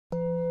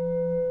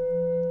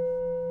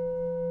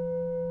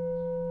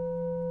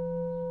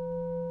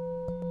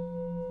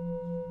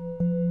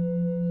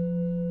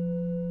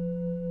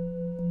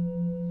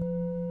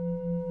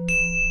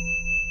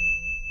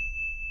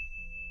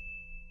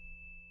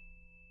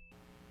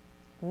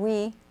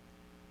we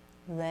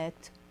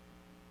let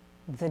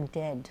the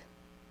dead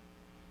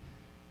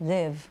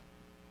live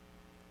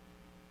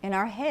in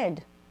our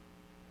head,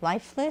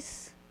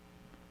 lifeless,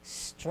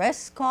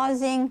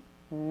 stress-causing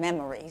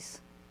memories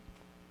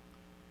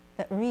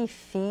that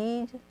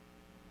refeed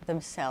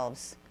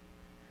themselves.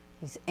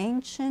 These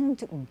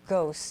ancient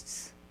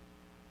ghosts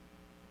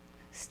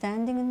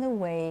standing in the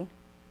way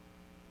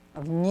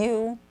of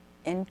new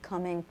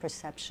incoming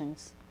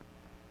perceptions.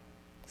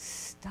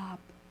 Stop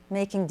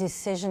making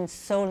decisions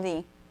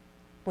solely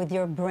with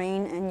your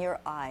brain and your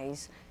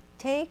eyes.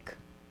 Take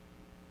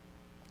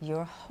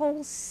your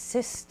whole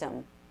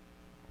system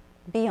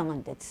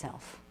beyond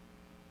itself.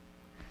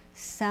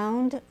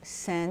 Sound,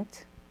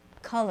 scent,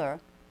 color,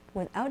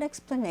 without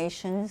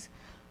explanations,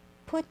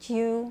 put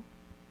you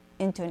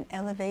into an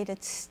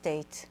elevated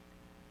state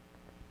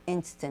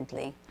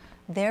instantly.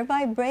 Their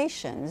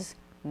vibrations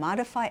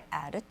modify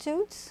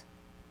attitudes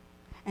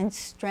and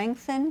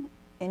strengthen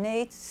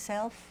innate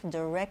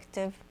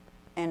self-directive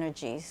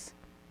energies,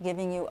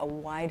 giving you a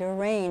wider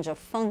range of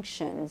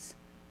functions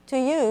to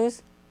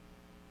use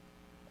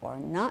or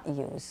not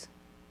use.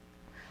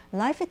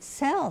 Life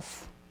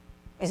itself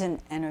is an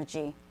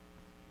energy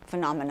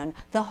phenomenon.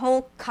 The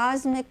whole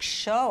cosmic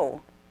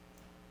show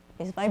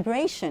is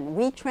vibration.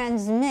 We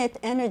transmit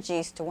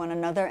energies to one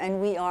another,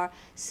 and we are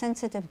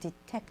sensitive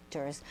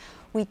detectors.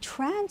 We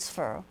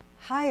transfer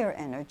higher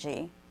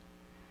energy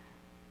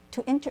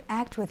to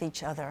interact with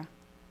each other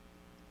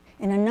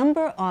in a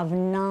number of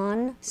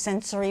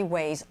non-sensory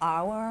ways.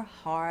 Our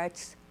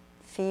heart's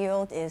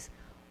field is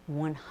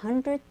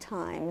 100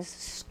 times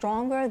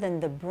stronger than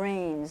the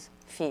brain's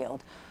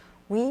field.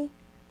 We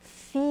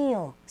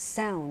feel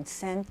sound,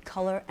 scent,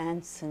 color,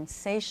 and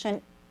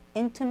sensation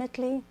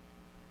intimately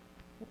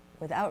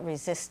without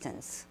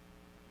resistance.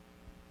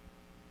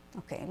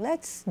 Okay,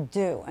 let's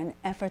do an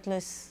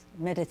effortless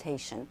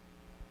meditation.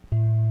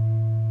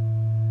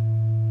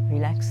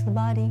 Relax the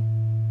body.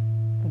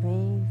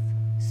 Breathe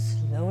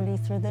slowly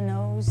through the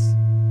nose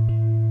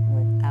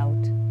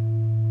without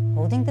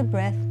holding the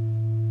breath.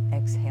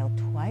 Exhale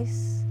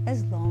twice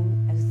as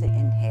long as the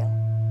inhale.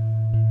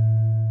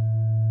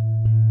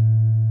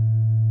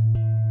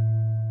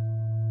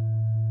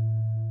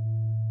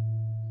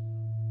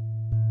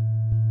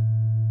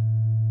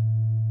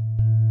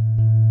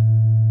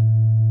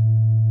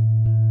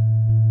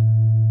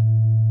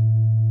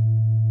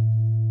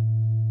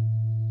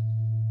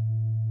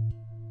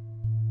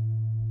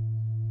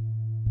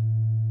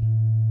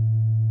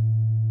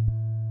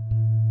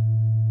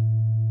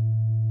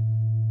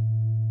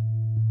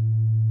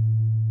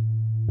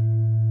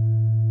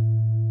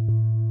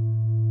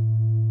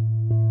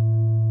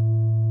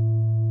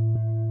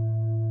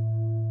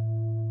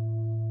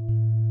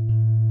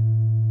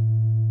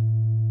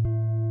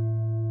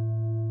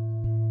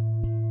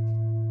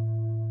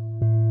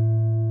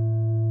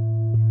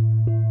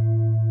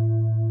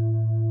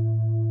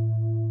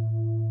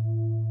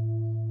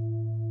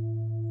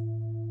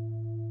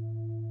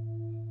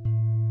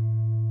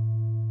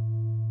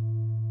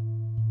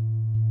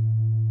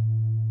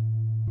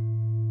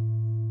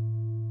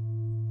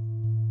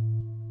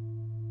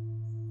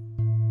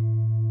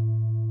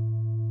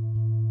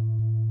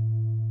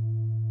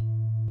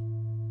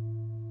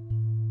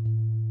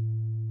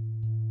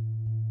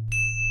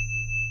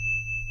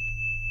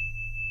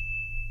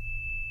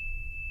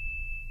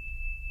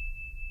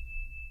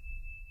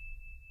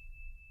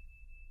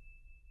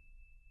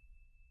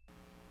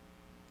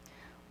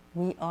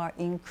 We are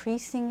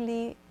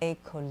increasingly a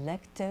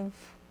collective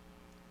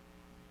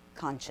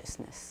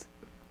consciousness.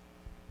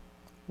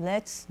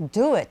 Let's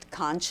do it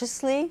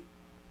consciously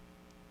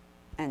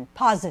and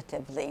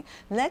positively.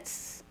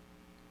 Let's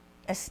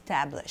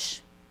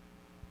establish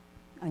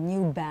a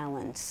new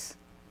balance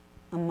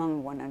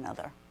among one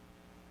another.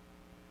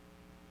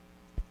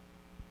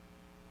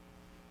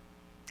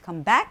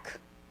 Come back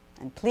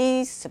and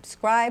please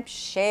subscribe,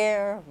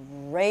 share,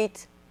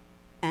 rate,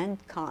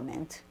 and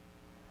comment.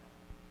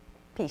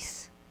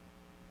 Peace.